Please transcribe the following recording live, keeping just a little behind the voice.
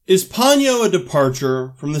Is Ponyo a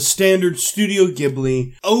departure from the standard Studio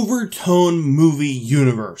Ghibli overtone movie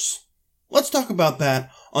universe? Let's talk about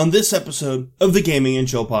that on this episode of the Gaming and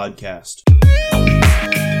Chill podcast.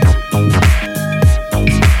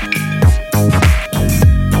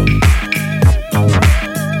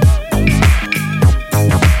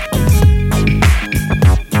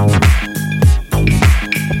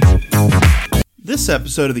 This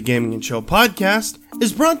episode of the Gaming and Chill podcast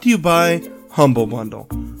is brought to you by Humble Bundle.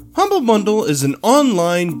 Humble Bundle is an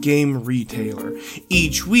online game retailer.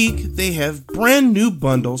 Each week, they have brand new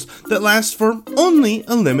bundles that last for only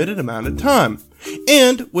a limited amount of time.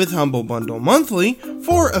 And with Humble Bundle Monthly,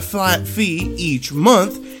 for a flat fee each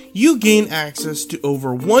month, you gain access to over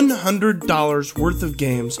 $100 worth of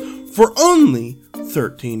games for only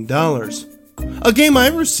 $13. A game I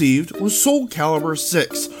received was Soul Calibur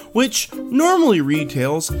 6, which normally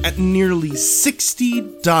retails at nearly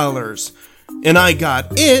 $60. And I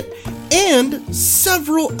got it and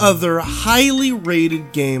several other highly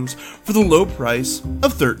rated games for the low price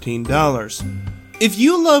of $13. If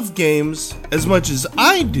you love games as much as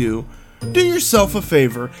I do yourself a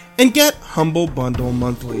favor and get Humble Bundle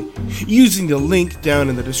Monthly using the link down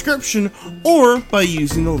in the description or by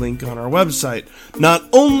using the link on our website. Not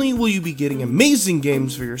only will you be getting amazing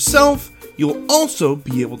games for yourself, you'll also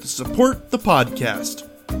be able to support the podcast.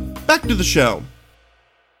 Back to the show.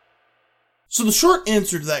 So the short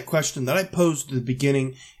answer to that question that I posed at the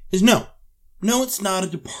beginning is no. No, it's not a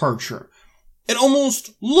departure. It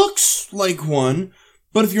almost looks like one,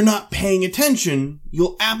 but if you're not paying attention,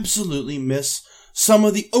 you'll absolutely miss some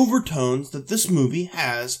of the overtones that this movie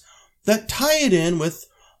has that tie it in with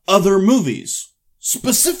other movies,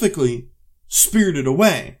 specifically Spirited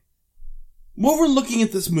Away. While we're looking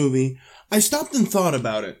at this movie, I stopped and thought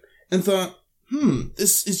about it, and thought,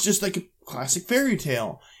 this is just like a classic fairy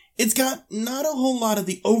tale. It's got not a whole lot of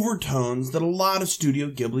the overtones that a lot of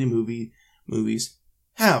Studio Ghibli movies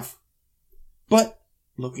have. But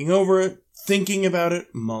looking over it, thinking about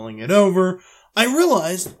it, mulling it over, I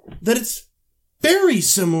realized that it's very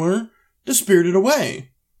similar to Spirited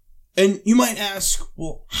Away. And you might ask,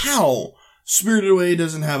 well, how? Spirited Away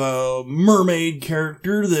doesn't have a mermaid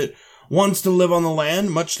character that wants to live on the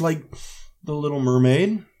land, much like The Little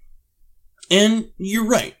Mermaid. And you're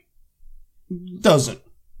right. It doesn't.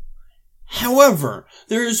 However,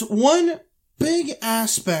 there is one big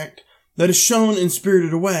aspect that is shown in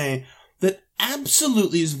Spirited Away that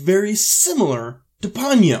absolutely is very similar to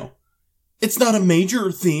Ponyo. It's not a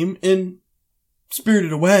major theme in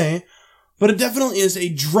Spirited Away, but it definitely is a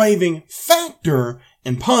driving factor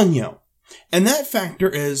in Ponyo. And that factor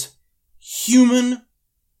is human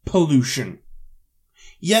pollution.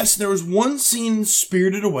 Yes, there was one scene in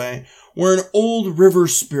Spirited Away where an old river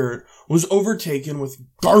spirit was overtaken with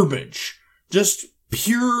garbage. Just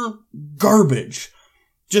pure garbage.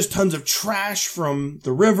 Just tons of trash from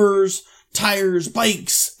the rivers, tires,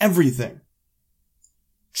 bikes, everything.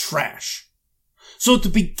 Trash. So at the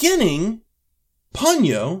beginning,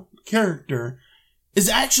 Ponyo, the character, is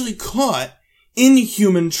actually caught in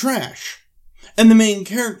human trash. And the main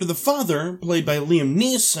character, the father, played by Liam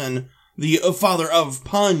Neeson, the father of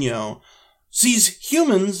Ponyo, sees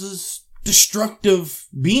humans as destructive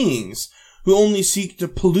beings who only seek to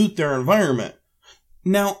pollute their environment.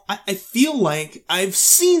 Now, I feel like I've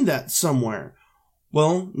seen that somewhere.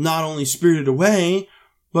 Well, not only Spirited Away,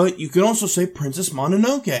 but you could also say Princess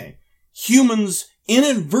Mononoke. Humans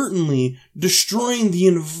inadvertently destroying the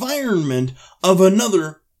environment of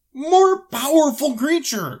another, more powerful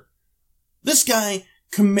creature. This guy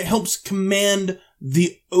helps command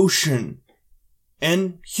the ocean.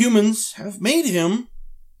 And humans have made him,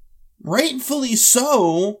 rightfully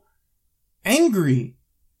so, angry.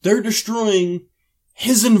 They're destroying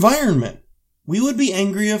his environment. We would be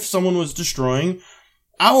angry if someone was destroying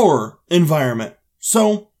our environment.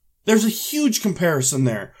 So there's a huge comparison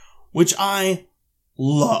there, which I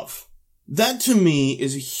love. That to me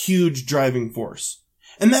is a huge driving force.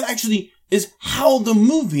 And that actually is how the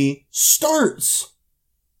movie starts.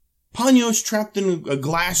 Ponyo is trapped in a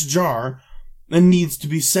glass jar and needs to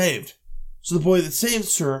be saved. So the boy that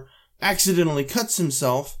saves her accidentally cuts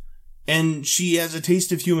himself, and she has a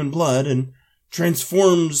taste of human blood and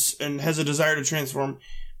transforms and has a desire to transform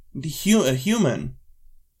into a human.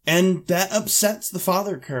 And that upsets the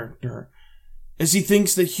father character, as he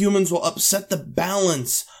thinks that humans will upset the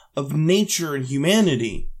balance of nature and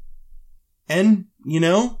humanity. And,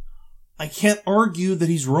 I can't argue that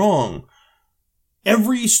he's wrong.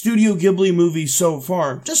 Every Studio Ghibli movie so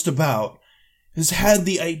far, just about, has had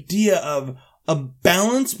the idea of a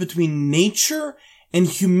balance between nature and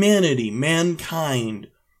humanity, mankind.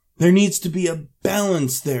 There needs to be a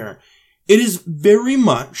balance there. It is very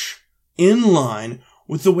much in line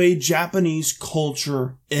with the way Japanese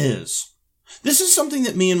culture is. This is something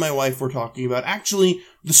that me and my wife were talking about actually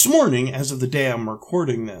this morning as of the day I'm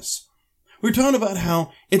recording this. We're talking about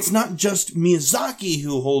how it's not just Miyazaki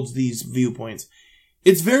who holds these viewpoints.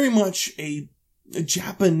 It's very much a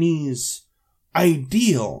Japanese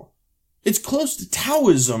ideal. It's close to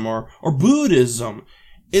Taoism or Buddhism.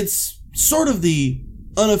 It's sort of the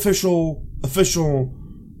unofficial, official,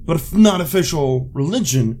 but not official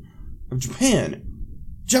religion of Japan.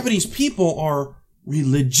 Japanese people are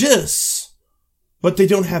religious, but they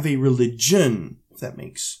don't have a religion, if that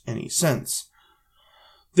makes any sense.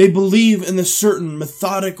 They believe in the certain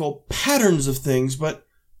methodical patterns of things, but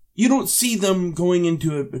you don't see them going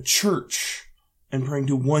into a church and praying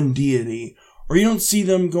to one deity, or you don't see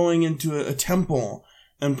them going into a temple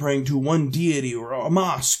and praying to one deity or a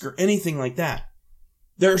mosque or anything like that.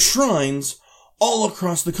 There are shrines all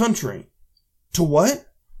across the country. To what?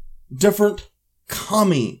 Different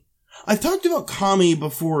kami. I've talked about kami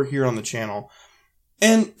before here on the channel,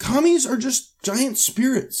 and kamis are just giant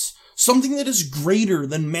spirits, something that is greater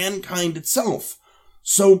than mankind itself.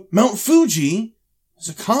 So Mount Fuji is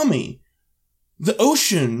a kami. The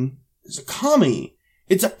ocean is a kami.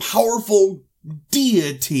 It's a powerful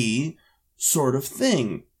deity sort of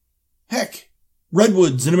thing. Heck,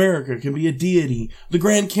 redwoods in America can be a deity. The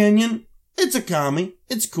Grand Canyon, it's a kami.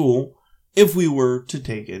 It's cool if we were to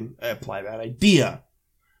take and apply that idea.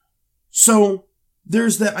 So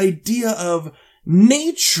there's that idea of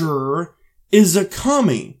nature is a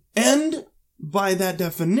kami. And by that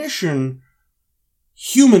definition,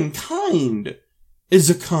 humankind is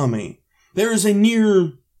a kami. There is a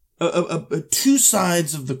near two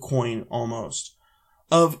sides of the coin almost.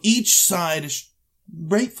 Of each side,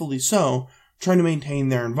 rightfully so, trying to maintain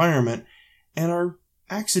their environment and are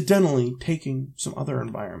accidentally taking some other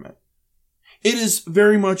environment. It is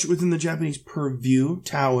very much within the Japanese purview,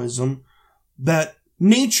 Taoism, that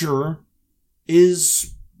nature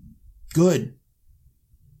is good.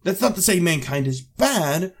 That's not to say mankind is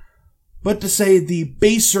bad, but to say the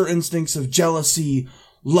baser instincts of jealousy,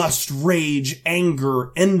 lust, rage,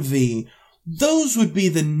 anger, envy, those would be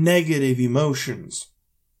the negative emotions.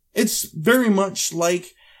 It's very much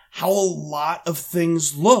like how a lot of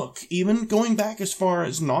things look, even going back as far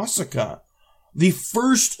as Nausicaa, the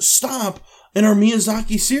first stop in our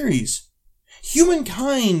Miyazaki series.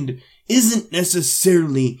 Humankind isn't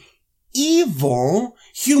necessarily evil.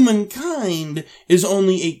 Humankind is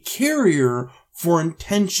only a carrier for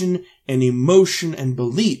intention and emotion and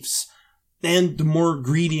beliefs. And the more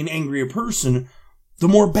greedy and angry a person, the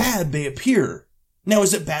more bad they appear. Now,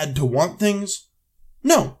 is it bad to want things?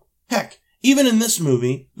 No. Heck, even in this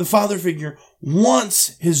movie, the father figure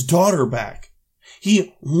wants his daughter back.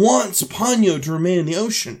 He wants Ponyo to remain in the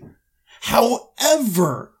ocean.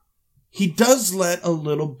 However, he does let a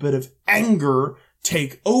little bit of anger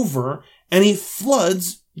take over, and he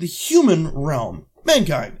floods the human realm,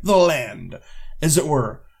 mankind, the land, as it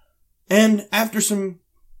were. And after some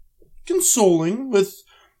consoling with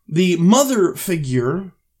the mother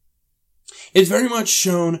figure, it's very much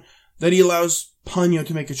shown that he allows Ponyo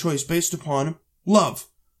to make a choice based upon love,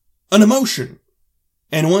 an emotion.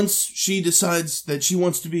 And once she decides that she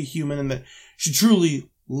wants to be a human and that she truly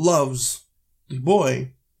loves the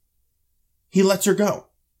boy, he lets her go.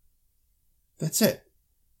 That's it.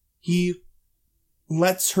 He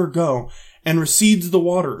lets her go and recedes the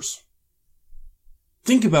waters.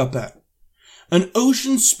 Think about that. An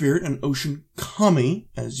ocean spirit, an ocean kami,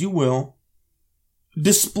 as you will,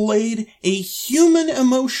 displayed a human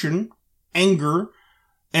emotion, anger,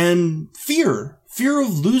 and fear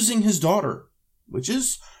of losing his daughter, which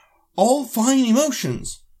is all fine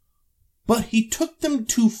emotions. But he took them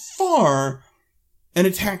too far and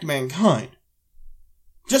attacked mankind.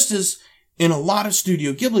 Just as in a lot of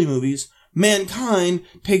Studio Ghibli movies, mankind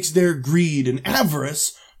takes their greed and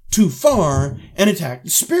avarice too far and attack the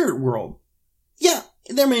spirit world. Yeah,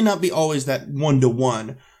 there may not be always that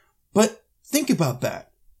one-to-one, but think about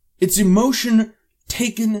that. It's emotion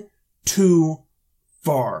taken too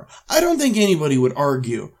far. I don't think anybody would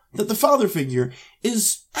argue that the father figure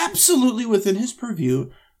is absolutely within his purview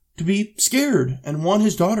to be scared and want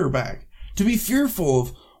his daughter back, to be fearful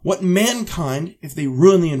of what mankind, if they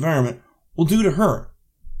ruin the environment, will do to her.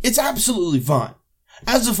 It's absolutely fine.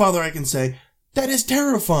 As a father, I can say, that is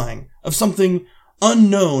terrifying of something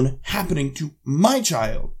unknown happening to my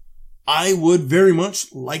child. I would very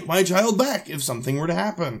much like my child back if something were to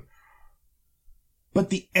happen. But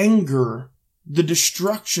the anger, the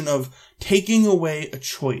destruction of taking away a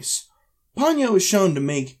choice. Ponyo is shown to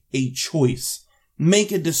make a choice.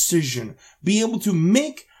 make a decision, be able to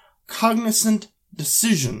make cognizant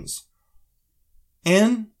decisions.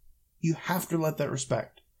 And you have to let that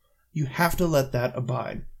respect. You have to let that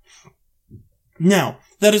abide. Now,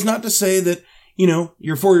 that is not to say that,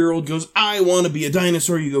 your 4-year-old goes, I want to be a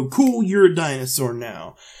dinosaur. You go, cool, you're a dinosaur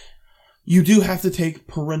now. You do have to take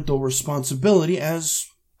parental responsibility, as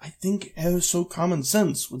I think as so common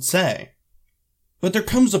sense would say. But there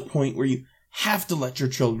comes a point where you have to let your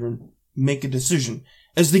children make a decision.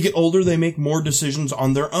 As they get older, they make more decisions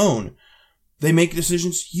on their own. They make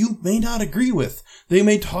decisions you may not agree with. They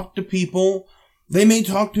may talk to people. They may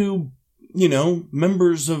talk to,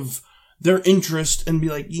 members of their interest and be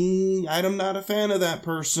like, I'm not a fan of that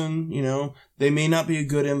person. They may not be a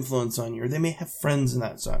good influence on you, or they may have friends and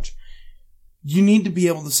that such. You need to be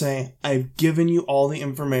able to say, I've given you all the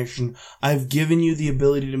information. I've given you the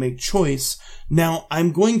ability to make choice. Now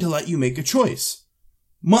I'm going to let you make a choice.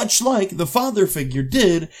 Much like the father figure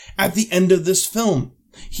did at the end of this film.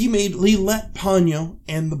 He let Ponyo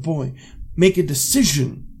and the boy make a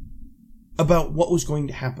decision about what was going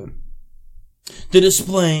to happen to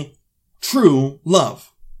display true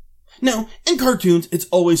love. Now, in cartoons, it's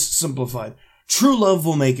always simplified. True love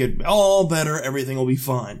will make it all better, everything will be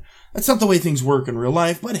fine. That's not the way things work in real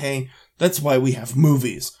life, but hey, that's why we have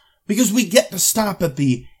movies. Because we get to stop at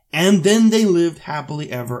the, and then they lived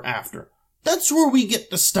happily ever after. That's where we get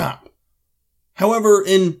to stop. However,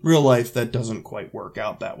 in real life, that doesn't quite work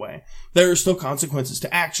out that way. There are still consequences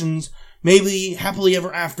to actions. Maybe happily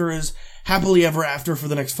ever after is happily ever after for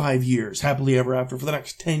the next 5 years, happily ever after for the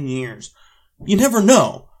next 10 years. You never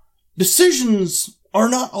know. Decisions are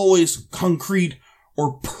not always concrete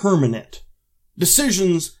or permanent.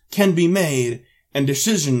 Decisions can be made, and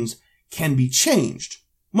decisions can be changed,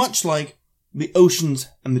 much like the oceans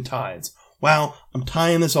and the tides. Wow, I'm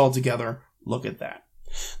tying this all together. Look at that.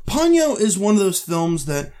 Ponyo is one of those films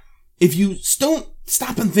that, if you don't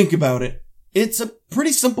stop and think about it, it's a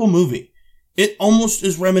pretty simple movie. It almost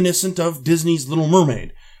is reminiscent of Disney's Little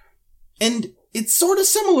Mermaid. And it's sort of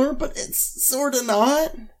similar, but it's sort of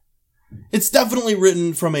not. It's definitely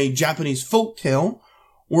written from a Japanese folktale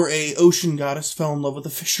where a ocean goddess fell in love with a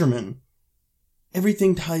fisherman.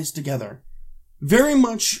 Everything ties together. Very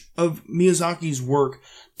much of Miyazaki's work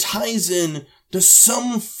ties in to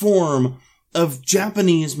some form of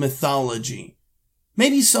Japanese mythology.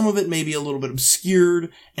 Maybe some of it may be a little bit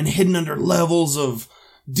obscured and hidden under levels of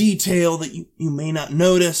detail that you may not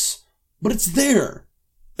notice, but it's there.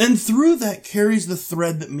 And through that carries the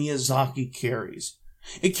thread that Miyazaki carries.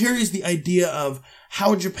 It carries the idea of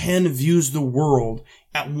how Japan views the world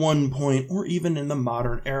at one point, or even in the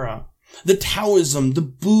modern era. The Taoism, the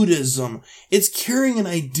Buddhism, it's carrying an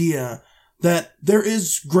idea that there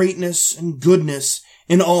is greatness and goodness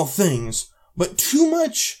in all things, but too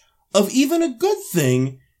much of even a good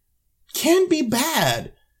thing can be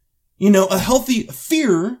bad. A healthy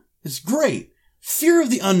fear is great. Fear of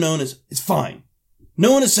the unknown is fine.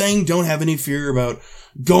 No one is saying don't have any fear about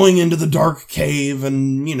going into the dark cave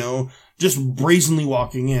and, just brazenly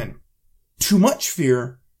walking in. Too much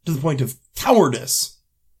fear, to the point of cowardice,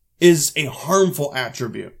 is a harmful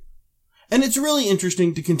attribute. And it's really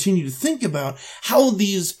interesting to continue to think about how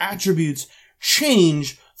these attributes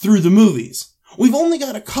change through the movies. We've only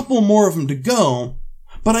got a couple more of them to go,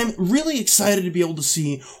 but I'm really excited to be able to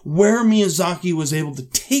see where Miyazaki was able to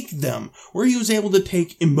take them, where he was able to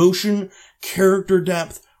take emotion, character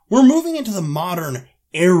depth. We're moving into the modern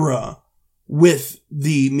era with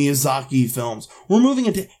the Miyazaki films. We're moving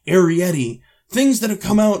into Arrietty, things that have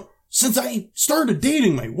come out since I started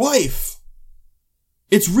dating my wife.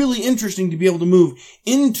 It's really interesting to be able to move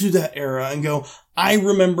into that era and go, I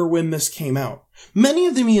remember when this came out. Many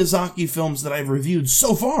of the Miyazaki films that I've reviewed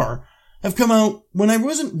so far have come out when I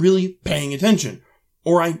wasn't really paying attention,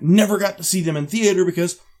 or I never got to see them in theater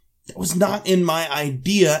because that was not in my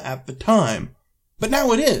idea at the time. But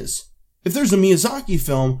now it is. If there's a Miyazaki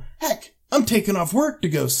film, heck, I'm taking off work to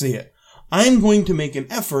go see it. I'm going to make an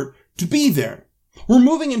effort to be there. We're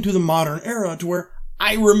moving into the modern era to where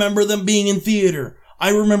I remember them being in theater.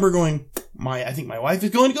 I remember going, I think my wife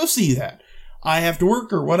is going to go see that. I have to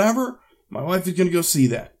work or whatever. My wife is going to go see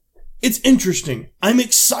that. It's interesting. I'm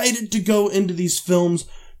excited to go into these films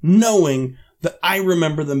knowing that I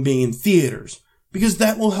remember them being in theaters, because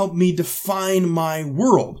that will help me define my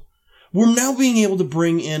world. We're now being able to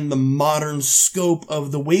bring in the modern scope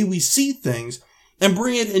of the way we see things and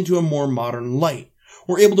bring it into a more modern light.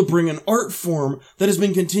 We're able to bring an art form that has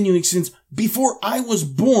been continuing since before I was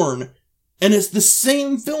born, and it's the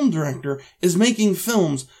same film director is making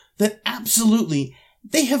films that absolutely,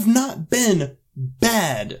 they have not been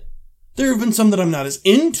bad. There have been some that I'm not as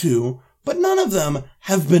into, but none of them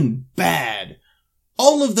have been bad.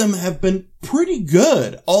 All of them have been pretty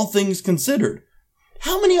good, all things considered.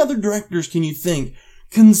 How many other directors can you think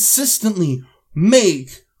consistently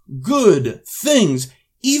make good things,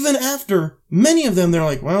 even after many of them they're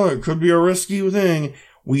like, well, it could be a risky thing.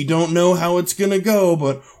 We don't know how it's gonna go,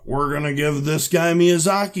 but we're gonna give this guy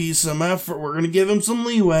Miyazaki some effort. We're gonna give him some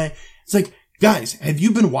leeway. It's like, guys, have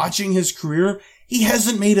you been watching his career? He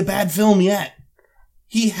hasn't made a bad film yet.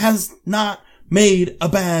 He has not made a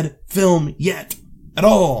bad film yet. At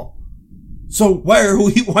all. So why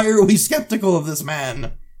are we skeptical of this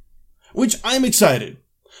man? Which I'm excited.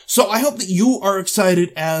 So I hope that you are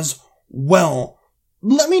excited as well.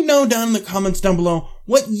 Let me know down in the comments down below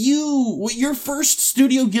what your first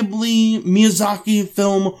Studio Ghibli Miyazaki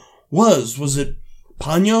film was. Was it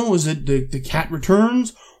Ponyo? Was it The Cat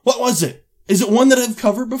Returns? What was it? Is it one that I've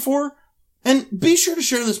covered before? And be sure to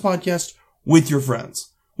share this podcast with your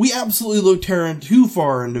friends. We absolutely look too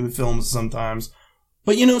far into films sometimes.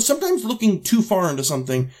 But sometimes looking too far into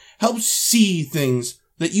something helps see things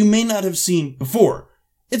that you may not have seen before.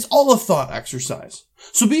 It's all a thought exercise.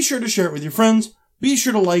 So be sure to share it with your friends, be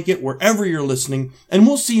sure to like it wherever you're listening, and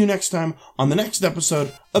we'll see you next time on the next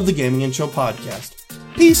episode of the Gaming and Chill podcast.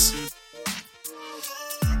 Peace!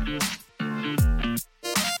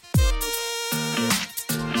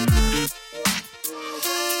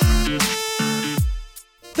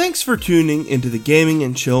 Thanks for tuning into the Gaming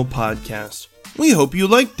and Chill podcast. We hope you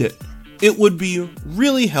liked it. It would be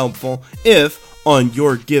really helpful if, on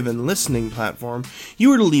your given listening platform, you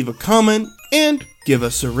were to leave a comment and give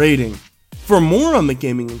us a rating. For more on the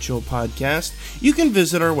Gaming and Chill podcast, you can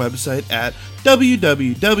visit our website at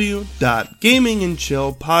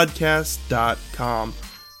www.gamingandchillpodcast.com.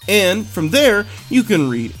 And from there, you can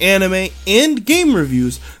read anime and game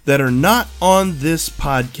reviews that are not on this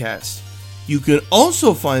podcast. You can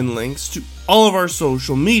also find links to all of our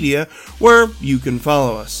social media where you can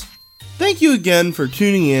follow us. Thank you again for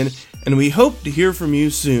tuning in, and we hope to hear from you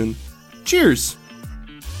soon. Cheers!